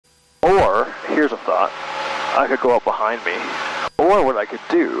Or, here's a thought, I could go up behind me. Or what I could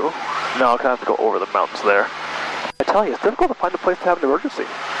do, no, I'm going to have to go over the mountains there. I tell you, it's difficult to find a place to have an emergency.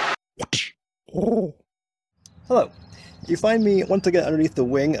 Hello. You find me once again underneath the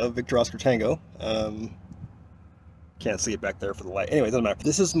wing of Victor Oscar Tango. Can't see it back there for the light. Anyway, doesn't matter.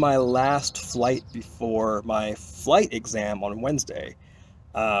 This is my last flight before my flight exam on Wednesday.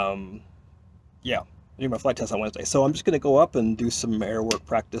 Yeah, I do my flight test on Wednesday. So I'm just going to go up and do some air work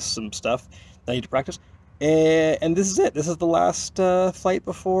practice, some stuff that I need to practice. And this is it. This is the last flight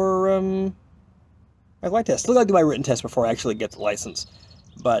before my flight test. Still got to do my written test before I actually get the license.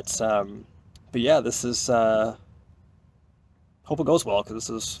 But yeah, this is... hope it goes well, because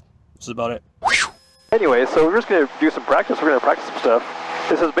this is about it. Anyway, so we're just going to do some practice. We're going to practice some stuff.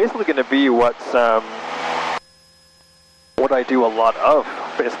 This is basically going to be what I do a lot of,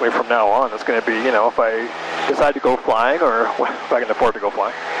 basically, from now on. It's going to be, you know, if I decide to go flying, or if I can afford to go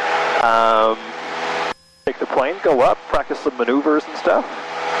flying. Take the plane, go up, practice some maneuvers and stuff.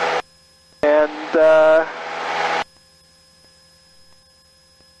 And,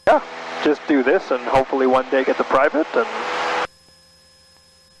 yeah, just do this and hopefully one day get the private, and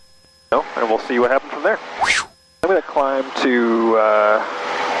we'll see what happens from there. I'm going to climb to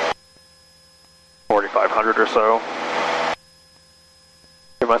 4,500 or so.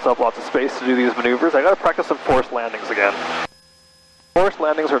 Give myself lots of space to do these maneuvers. I got to practice some forced landings again. Forced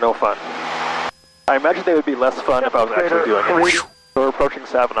landings are no fun. I imagine they would be less fun if I was actually doing it. So we're approaching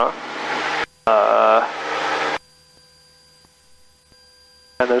Savannah.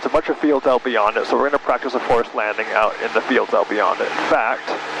 And there's a bunch of fields out beyond it, so we're going to practice a forced landing out in the fields out beyond it. In fact,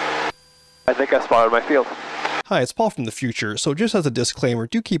 I think I spotted my field. Hi, it's Paul from the future. So just as a disclaimer,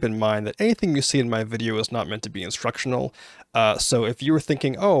 do keep in mind that anything you see in my video is not meant to be instructional. So if you were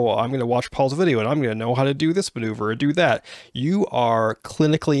thinking, oh, I'm going to watch Paul's video and I'm going to know how to do this maneuver or do that, you are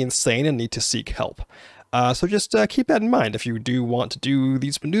clinically insane and need to seek help. So just keep that in mind. If you do want to do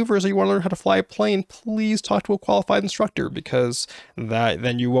these maneuvers or you want to learn how to fly a plane, please talk to a qualified instructor, because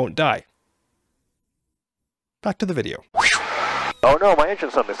then you won't die. Back to the video. Oh no, my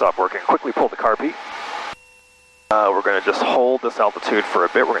engine suddenly stopped working. Quickly pull the carb heat. We're going to just hold this altitude for a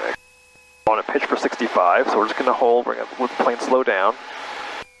bit. We're going to want to pitch for 65, so we're just going to hold. We're going to let the plane slow down.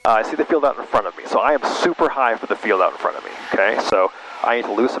 I see the field out in front of me, so I am super high for the field out in front of me. Okay, so I need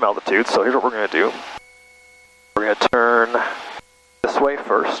to lose some altitude, so here's what we're going to do. We're going to turn this way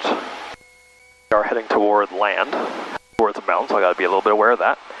first. We are heading toward land, towards the mountain, so I got to be a little bit aware of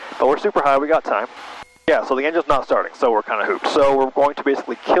that. But we're super high, we got time. Yeah, so the engine's not starting, so we're kind of hooped. So we're going to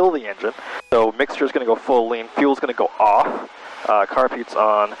basically kill the engine. So mixture's going to go full lean, fuel's going to go off, carb heat's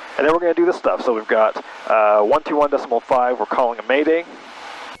on, and then we're going to do this stuff. So we've got 121.5, we're calling a mayday.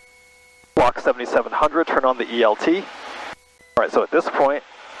 Block 7700, turn on the ELT. Alright, so at this point,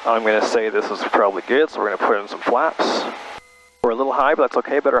 I'm going to say this is probably good, so we're going to put in some flaps. We're a little high, but that's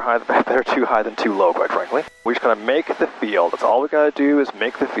okay, better too high than too low, quite frankly. We're just going to make the field. That's all we got to do is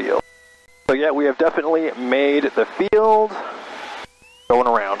make the field. So yeah, we have definitely made the field going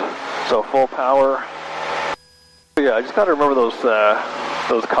around. So full power. So yeah, I just got to remember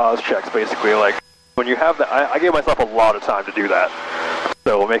those cause checks, basically. Like when you have that, I gave myself a lot of time to do that.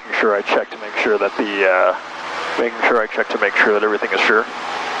 So making sure I check to make sure that everything is sure.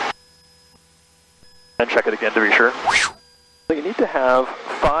 And check it again to be sure. So you need to have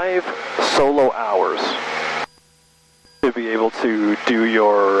 5 solo hours to be able to do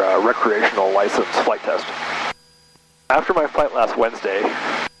your recreational license flight test. After my flight last Wednesday,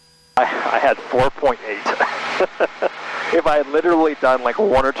 I had 4.8. If I had literally done like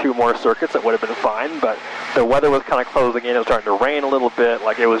 1 or 2 more circuits, it would have been fine, but the weather was kind of closing in, it was starting to rain a little bit,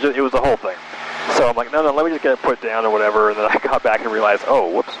 like it was the whole thing. So I'm like, no, let me just get it put down or whatever, and then I got back and realized, oh,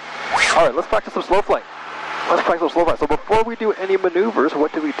 whoops. Alright, let's practice some slow flight. Let's practice some slow flight. So before we do any maneuvers,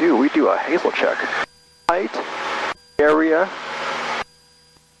 what do? We do a Hazel check. Height, area,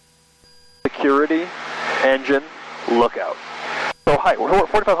 security, engine, lookout. So height, we're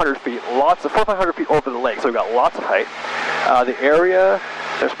 4,500 feet, lots of 4,500 feet over the lake, so we've got lots of height. The area,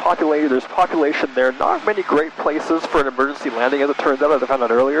 there's population there. Not many great places for an emergency landing, as it turns out, as I found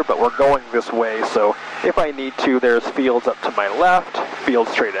out earlier, but we're going this way, so if I need to, there's fields up to my left,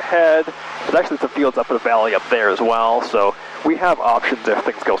 fields straight ahead. There's actually some fields up in the valley up there as well, so we have options if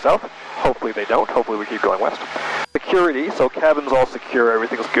things go south. Hopefully they don't. Hopefully we keep going west. Security, so cabin's all secure,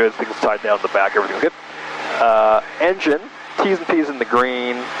 everything's good, things tied down in the back, everything's good. Engine, T's and P's in the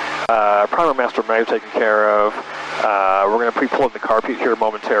green, primer master mag taken care of. We're going to pre-pull in the carb heat here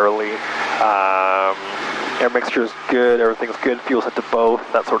momentarily. Air mixture is good, everything's good, fuel set to both,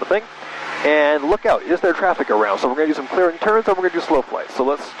 that sort of thing. And look out, is there traffic around? So we're going to do some clearing turns, and we're going to do slow flight. So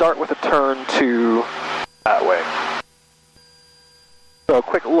let's start with a turn to that way. So a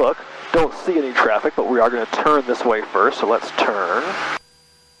quick look, don't see any traffic, but we are going to turn this way first, so let's turn.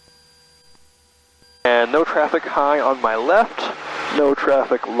 And no traffic high on my left, no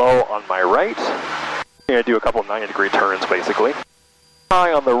traffic low on my right. I'm going to do a couple 90-degree turns, basically.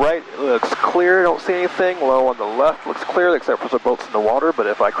 High on the right looks clear, don't see anything. Low on the left looks clear, except for some boats in the water, but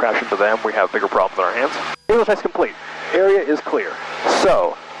if I crash into them, we have bigger problems on our hands. Area test complete. Area is clear.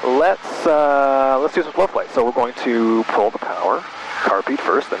 So, let's do some slow flight. So we're going to pull the power. Carpeed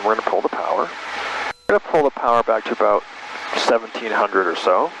first, then we're going to pull the power. We're going to pull the power back to about 1700 or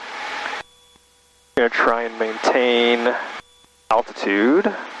so. We're going to try and maintain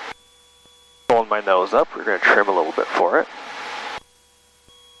altitude. Pulling my nose up, we're going to trim a little bit for it.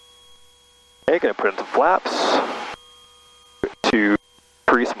 Okay, going to put in some flaps to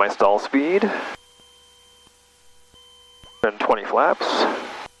increase my stall speed. And 20 flaps.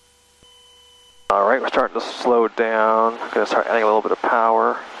 Alright, we're starting to slow down. I'm going to start adding a little bit of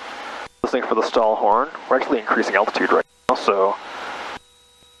power. Listening for the stall horn. We're actually increasing altitude right now, so...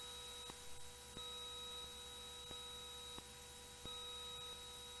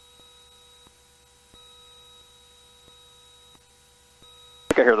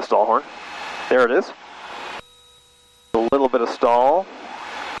 I think I hear the stall horn. There it is. A little bit of stall.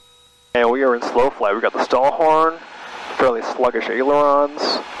 And we are in slow flight. We've got the stall horn, fairly sluggish ailerons,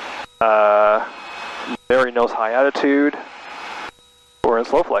 very nose high attitude. We're in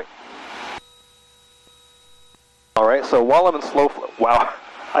slow flight. Alright, so while I'm in slow flight, wow,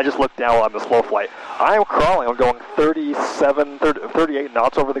 I just looked down while I'm in slow flight. I'm crawling, I'm going 38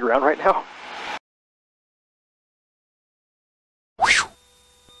 knots over the ground right now.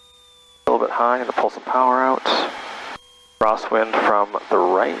 A little bit high, I'm going to pull some power out. Crosswind from the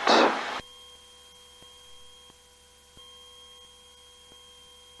right.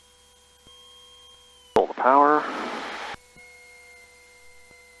 Pull the power.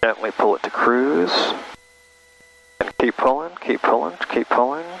 Gently pull it to cruise. And keep pulling, keep pulling, keep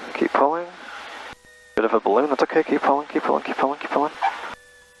pulling, keep pulling. Bit of a balloon, that's okay, keep pulling, keep pulling, keep pulling, keep pulling.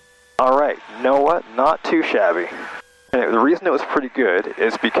 Alright, you know what? Not too shabby. And the reason it was pretty good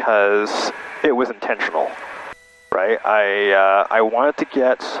is because it was intentional, right? I wanted to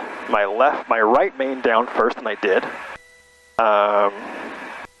get my right main down first, and I did.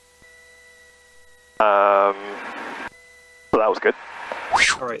 So that was good.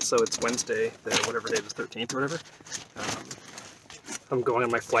 Alright, so it's Wednesday, whatever day, the 13th or whatever. I'm going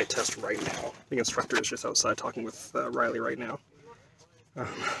on my flight test right now. The instructor is just outside talking with Riley right now.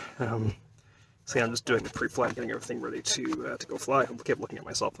 So yeah, I'm just doing the pre-flight, getting everything ready to go fly. I keep looking at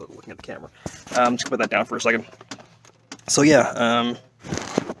myself, looking at the camera. Just gonna put that down for a second. So yeah,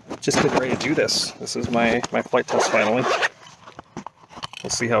 just getting ready to do this. This is my flight test finally.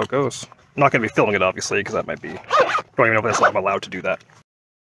 We'll see how it goes. I'm not gonna be filming it obviously, because that might be, don't even know if I'm allowed to do that.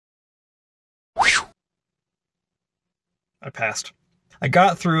 I passed. I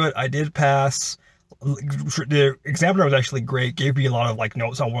got through it, I did pass. The examiner was actually great, gave me a lot of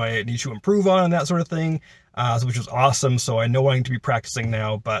notes on what I need to improve on and that sort of thing, which was awesome. So I know I need to be practicing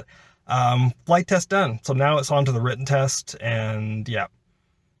now, but flight test done. So now it's on to the written test, and yeah.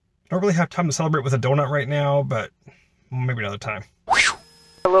 Don't really have time to celebrate with a donut right now, but maybe another time.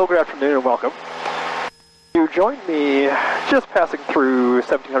 Hello, good afternoon, and welcome. You joined me just passing through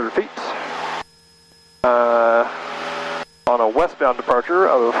 1,700 feet on a westbound departure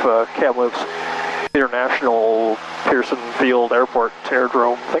of Kamloops International Pearson Field Airport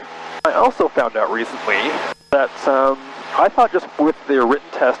Aerodrome thing. I also found out recently that I thought just with the written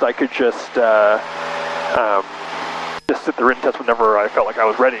test I could just sit the written test whenever I felt like I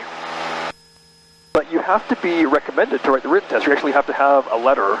was ready. But you have to be recommended to write the written test. You actually have to have a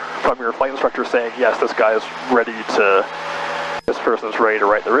letter from your flight instructor saying, yes, this person's ready to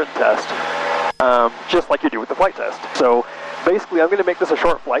write the written test, just like you do with the flight test. So basically I'm going to make this a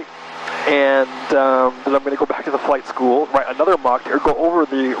short flight, and then I'm going to go back to the flight school, write another mock test, or go over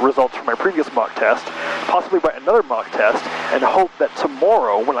the results from my previous mock test, possibly write another mock test, and hope that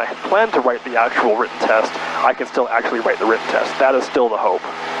tomorrow, when I plan to write the actual written test, I can still actually write the written test. That is still the hope.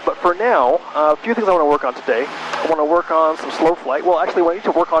 But for now, a few things I want to work on today. I want to work on some slow flight. Well, actually, what I need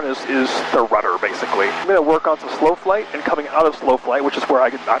to work on is the rudder, basically. I'm going to work on some slow flight and coming out of slow flight, which is where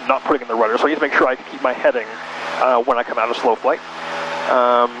I'm not putting in the rudder, so I need to make sure I can keep my heading when I come out of slow flight.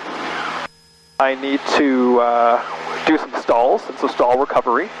 I need to do some stalls and some stall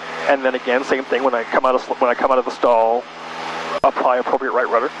recovery, and then again, same thing when I come out of the stall, apply appropriate right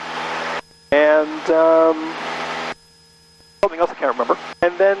rudder, and something else I can't remember.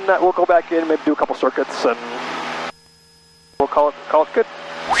 And then we'll go back in, maybe do a couple circuits, and we'll call it good.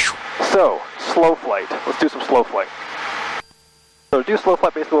 So, slow flight. Let's do some slow flight. So to do slow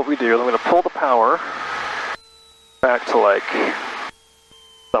flight, basically what we do is I'm going to pull the power back to like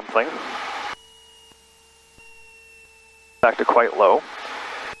something. Back to quite low.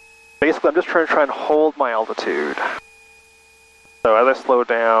 Basically, I'm just trying to hold my altitude. So as I slow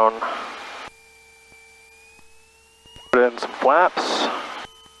down, put in some flaps.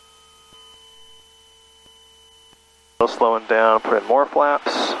 So slowing down, put in more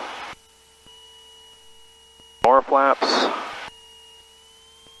flaps. More flaps.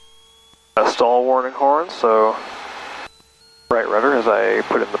 A stall warning horn, so right rudder as I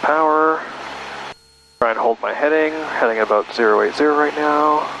put in the power. Try and hold my heading at about 080 right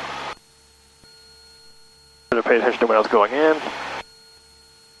now. Should have paid attention to when I was going in.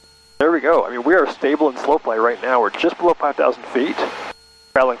 There we go. I mean, we are stable in slow flight right now. We're just below 5,000 feet,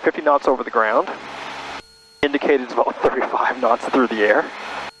 traveling 50 knots over the ground. Indicated is about 35 knots through the air.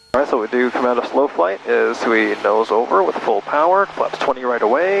 Alright, so what we do come out of slow flight is we nose over with full power, flaps 20 right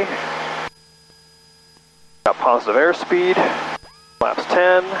away. Got positive airspeed, flaps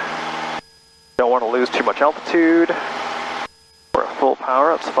 10. Don't want to lose too much altitude. We're at full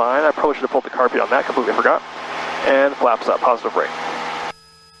power, that's fine. I probably should have pulled the carpet on that, completely forgot. And flaps up, positive rate.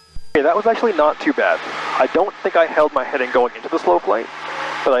 Okay, that was actually not too bad. I don't think I held my heading going into the slow flight,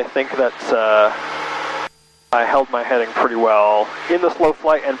 but I think that I held my heading pretty well in the slow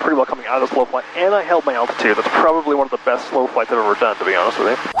flight and pretty well coming out of the slow flight, and I held my altitude. That's probably one of the best slow flights I've ever done, to be honest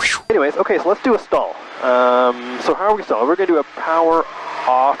with you. Anyways, okay, so let's do a stall. So how are we stalling? We're going to do a power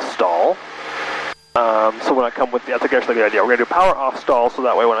off stall. So when I come with, that's actually a good idea. We're going to do power off stall, so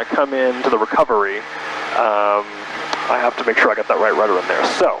that way when I come into the recovery, I have to make sure I get that right rudder in there.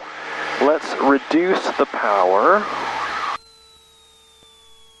 So let's reduce the power.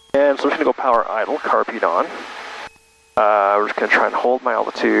 And so we're just going to go power idle, carb heat on. We're just going to try and hold my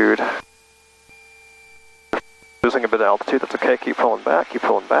altitude. Losing a bit of altitude, that's okay. Keep pulling back, keep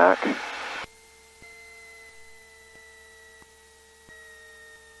pulling back.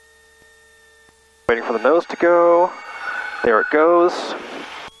 Waiting for the nose to go. There it goes.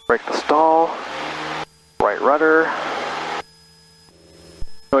 Break the stall. Right rudder.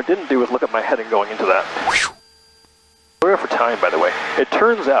 What I didn't do was look at my heading going into that. We're for time, by the way. It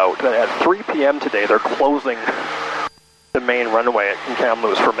turns out that at 3 p.m. today, they're closing the main runway in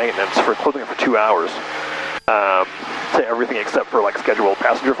Kamloops for maintenance, for closing it for 2 hours. To everything except for like scheduled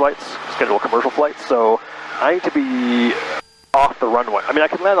passenger flights, scheduled commercial flights. So I need to be off the runway. I mean, I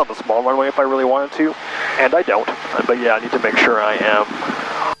can land on the small runway if I really wanted to, and I don't. But yeah, I need to make sure I am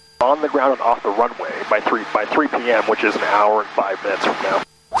on the ground and off the runway by 3 p.m., which is an hour and 5 minutes from now.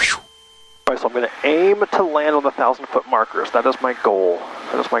 Alright, so I'm going to aim to land on the 1,000-foot markers. That is my goal.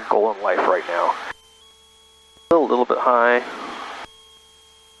 That is my goal in life right now. Still a little bit high.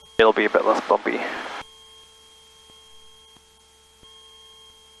 It'll be a bit less bumpy.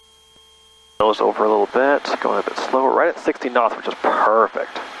 Nose over a little bit, going a bit slower, right at 60 knots, which is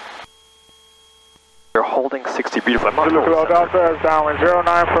perfect. You're holding 60 beautifully. Zulu Delta is downwind 09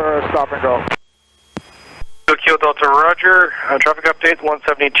 for stop and go. Tokyo Delta Roger, traffic update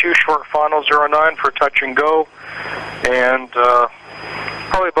 172 short final 09 for touch and go, and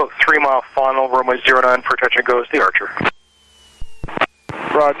probably about 3 mile final runway 09 for touch and go is the Archer.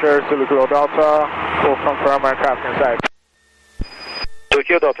 Roger, Zulu Delta, we'll confirm our traffic inside.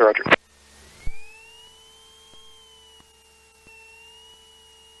 Tokyo Delta Roger.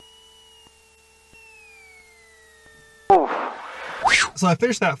 So I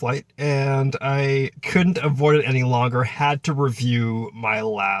finished that flight, and I couldn't avoid it any longer. Had to review my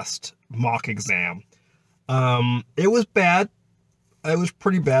last mock exam. It was bad. It was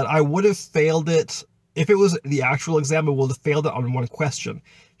pretty bad. I would have failed it. If it was the actual exam, I would have failed it on one question.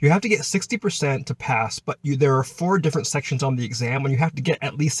 You have to get 60% to pass, but there are 4 different sections on the exam, and you have to get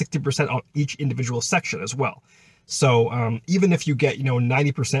at least 60% on each individual section as well. So even if you get,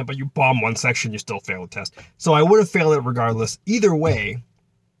 90%, but you bomb one section, you still fail the test. So I would have failed it regardless. Either way,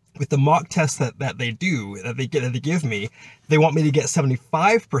 with the mock test that they give me, they want me to get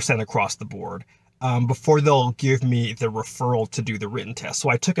 75% across the board before they'll give me the referral to do the written test. So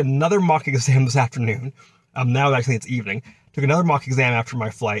I took another mock exam this afternoon. Now actually it's evening. Took another mock exam after my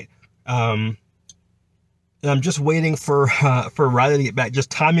flight. And I'm just waiting for Riley to get back. Just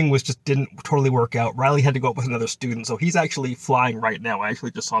timing didn't totally work out. Riley had to go up with another student, so he's actually flying right now. I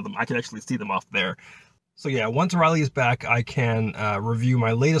actually just saw them. I can actually see them off there. So yeah, once Riley is back, I can review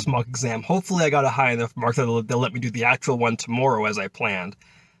my latest mock exam. Hopefully I got a high enough mark that they'll let me do the actual one tomorrow as I planned.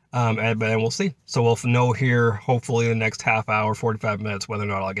 And we'll see. So we'll know here, hopefully in the next half hour, 45 minutes, whether or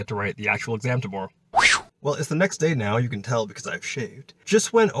not I'll get to write the actual exam tomorrow. Well, it's the next day now, you can tell because I've shaved.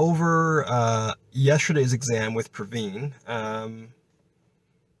 Just went over yesterday's exam with Praveen.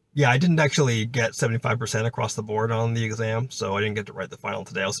 Yeah, I didn't actually get 75% across the board on the exam, so I didn't get to write the final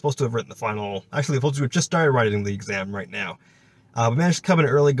today. I was supposed to have written the final, actually, I was supposed to have just started writing the exam right now. But managed to come in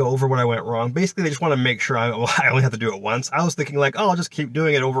early, go over what I went wrong. Basically, they just want to make sure I only have to do it once. I was thinking like, oh, I'll just keep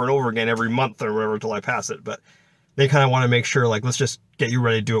doing it over and over again every month or whatever until I pass it. But they kind of want to make sure, like, let's just get you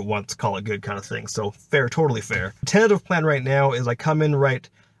ready to do it once, call it good kind of thing. So fair, totally fair. The tentative plan right now is I come in, write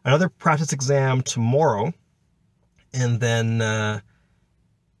another practice exam tomorrow, and then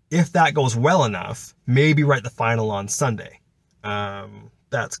if that goes well enough, maybe write the final on Sunday.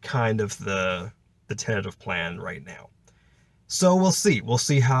 That's kind of the tentative plan right now. So we'll see. We'll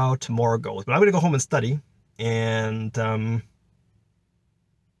see how tomorrow goes. But I'm going to go home and study, and see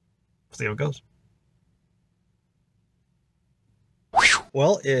how it goes.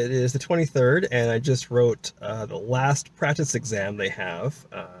 Well, it is the 23rd, and I just wrote the last practice exam they have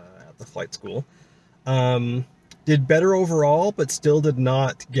at the flight school. Did better overall, but still did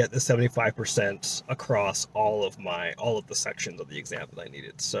not get the 75% across all of the sections of the exam that I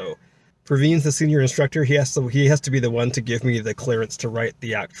needed. So Praveen's the senior instructor. He has to be the one to give me the clearance to write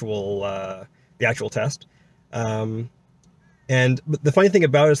the actual test. And the funny thing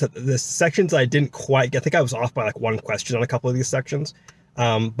about it is that the sections I didn't quite get, I think I was off by like one question on a couple of these sections.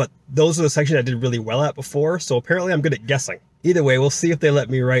 But those are the sections I did really well at before, so apparently I'm good at guessing. Either way, we'll see if they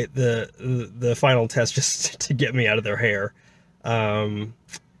let me write the final test just to get me out of their hair.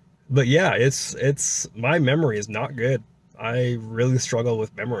 But yeah, it's my memory is not good. I really struggle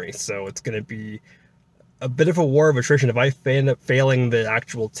with memory, so it's going to be a bit of a war of attrition. If I end up failing the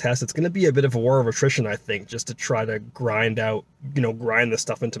actual test, it's going to be a bit of a war of attrition, I think, just to try to grind the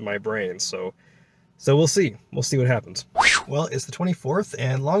stuff into my brain. So we'll see. We'll see what happens. Well, it's the 24th,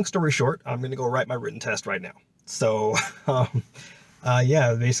 and long story short, I'm going to go write my written test right now. So,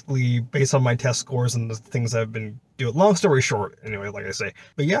 yeah, basically, based on my test scores and the things I've been doing, long story short, anyway, like I say.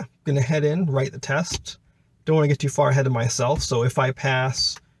 But yeah, going to head in, write the test. Don't want to get too far ahead of myself, so if I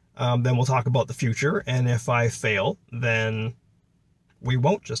pass, then we'll talk about the future, and if I fail, then we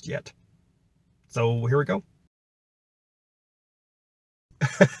won't just yet. So, here we go.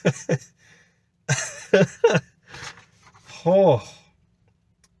 Oh.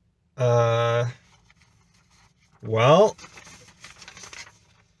 Well.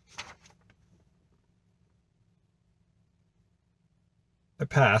 I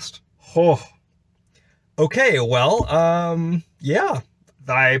passed. Oh. Okay, well, yeah.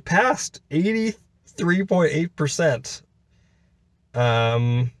 I passed 83.8%.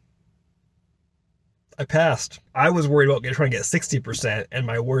 I passed. I was worried about trying to get 60%, and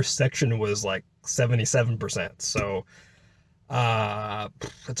my worst section was like 77%. So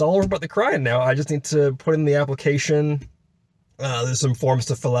it's all over but the crying now. I just need to put in the application. There's some forms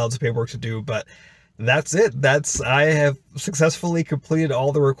to fill out, some paperwork to do, but that's it. I have successfully completed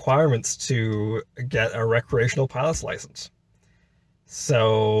all the requirements to get a recreational pilot's license.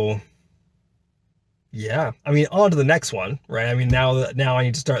 So yeah, I mean, on to the next one, right? I mean, now I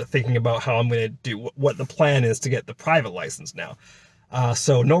need to start thinking about how I'm going to do what the plan is to get the private license now.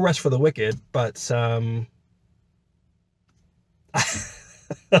 So no rest for the wicked, but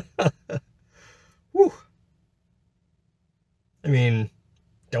whew. I mean,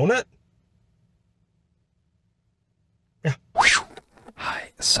 donut? Yeah.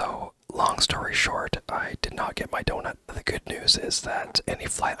 Hi, so long story short, I did not get my donut. The good news is that any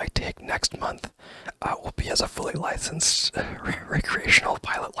flight I take next month will be as a fully licensed recreational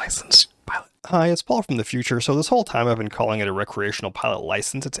pilot licensed pilot. Hi, it's Paul from the future. So this whole time I've been calling it a recreational pilot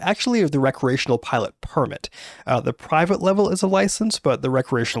license. It's actually the recreational pilot permit. The private level is a license, but the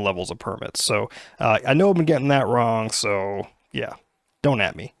recreational level is a permit. So I know I've been getting that wrong, so yeah, don't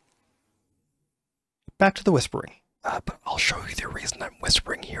at me. Back to the whispering. But I'll show you the reason I'm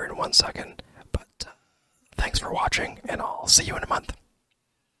whispering here in 1 second. But thanks for watching, and I'll see you in a month.